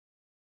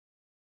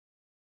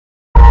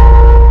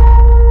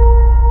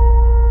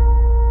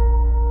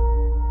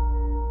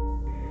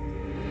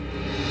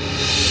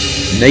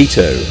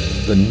NATO,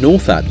 the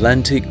North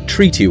Atlantic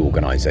Treaty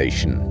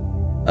Organization,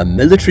 a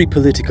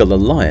military-political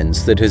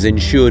alliance that has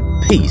ensured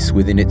peace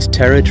within its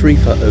territory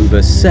for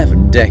over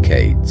 7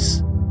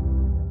 decades.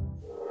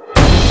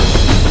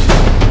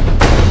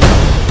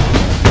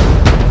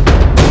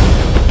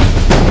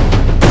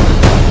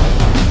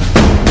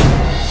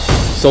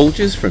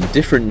 Soldiers from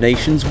different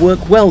nations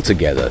work well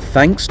together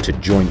thanks to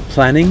joint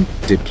planning,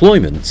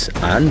 deployments,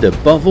 and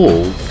above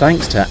all,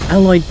 thanks to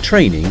Allied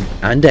training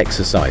and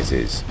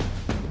exercises.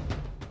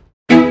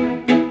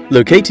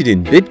 Located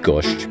in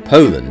Bydgoszcz,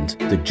 Poland,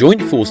 the Joint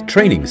Force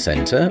Training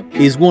Center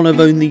is one of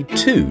only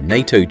 2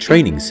 NATO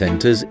training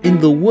centers in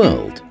the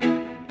world.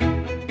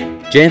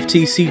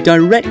 JFTC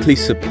directly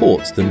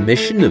supports the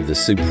mission of the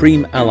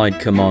Supreme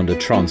Allied Commander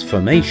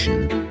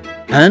transformation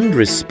and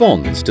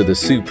responds to the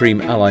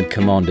Supreme Allied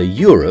Commander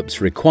Europe's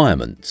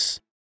requirements.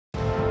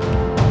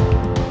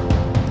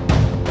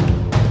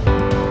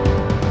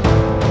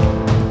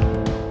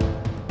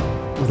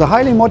 With a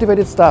highly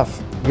motivated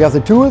staff, we have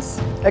the tools,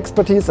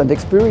 expertise and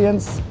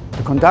experience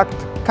to conduct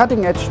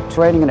cutting-edge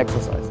training and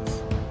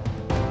exercises.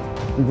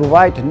 We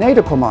provide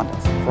NATO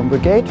commanders from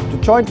brigade to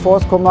joint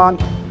force command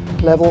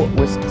level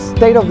with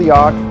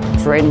state-of-the-art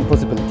training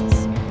possibilities.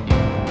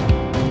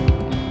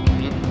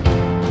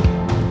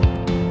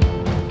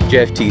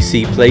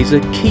 JFTC plays a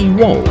key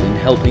role in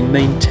helping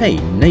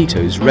maintain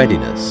NATO's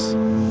readiness.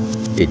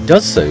 It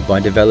does so by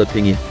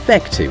developing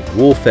effective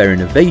warfare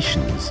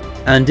innovations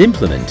and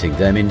implementing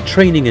them in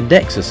training and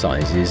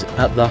exercises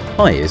at the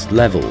highest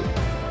level.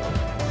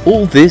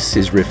 All this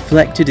is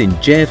reflected in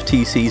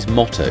JFTC's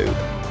motto,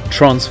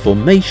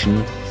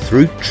 transformation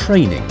through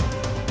training.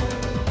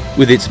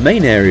 With its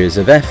main areas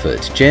of effort,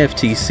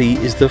 JFTC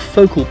is the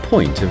focal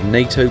point of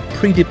NATO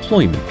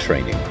pre-deployment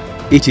training.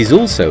 It is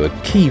also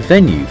a key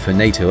venue for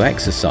NATO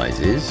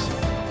exercises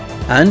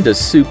and a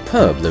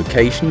superb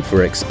location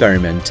for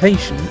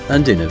experimentation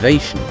and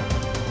innovation.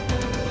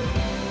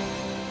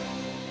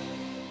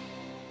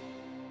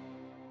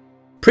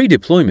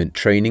 Pre-deployment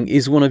training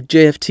is one of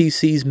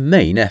JFTC's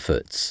main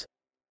efforts.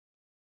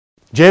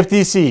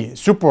 JFTC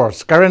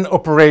supports current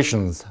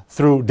operations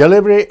through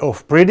delivery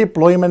of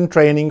pre-deployment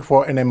training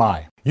for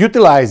NMI,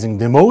 utilizing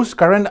the most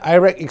current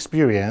Iraq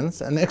experience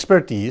and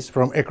expertise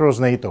from across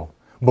NATO,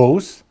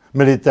 both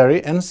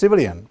military and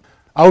civilian.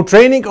 Our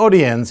training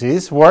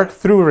audiences work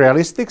through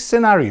realistic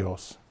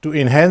scenarios to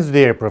enhance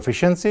their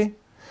proficiency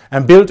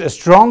and build a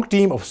strong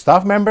team of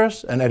staff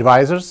members and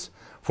advisors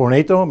for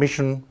NATO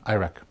Mission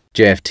Iraq.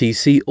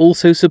 JFTC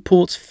also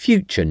supports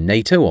future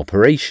NATO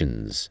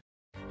operations.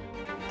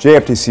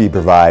 JFTC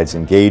provides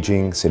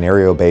engaging,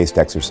 scenario-based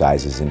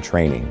exercises and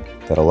training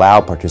that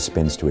allow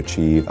participants to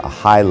achieve a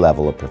high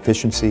level of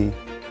proficiency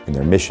in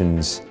their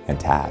missions and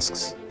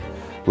tasks.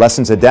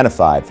 Lessons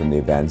identified from the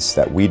events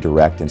that we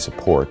direct and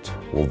support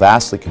will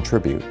vastly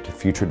contribute to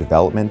future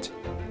development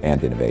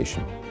and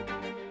innovation.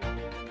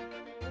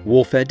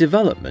 Warfare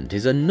development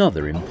is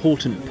another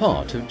important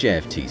part of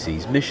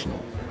JFTC's mission.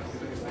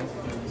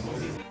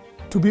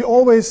 To be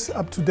always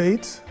up to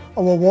date,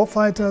 our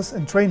warfighters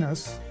and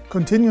trainers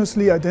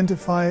continuously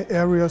identify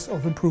areas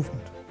of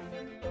improvement.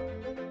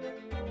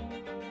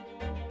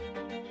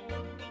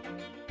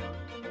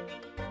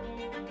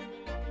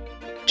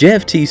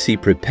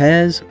 JFTC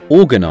prepares,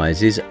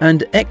 organizes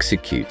and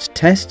executes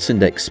tests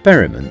and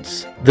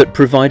experiments that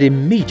provide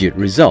immediate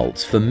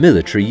results for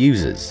military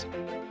users.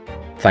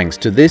 Thanks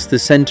to this, the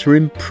Centre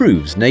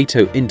improves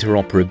NATO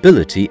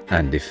interoperability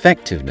and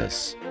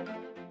effectiveness.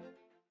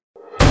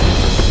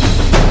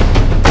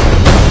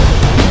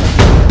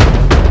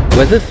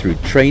 Whether through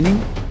training,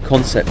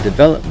 concept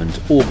development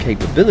or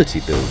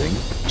capability building,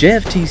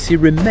 JFTC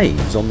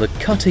remains on the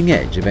cutting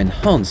edge of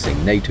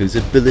enhancing NATO's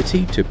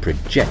ability to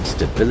project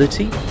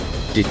stability,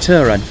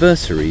 deter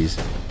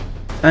adversaries,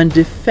 and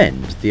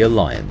defend the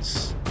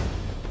alliance.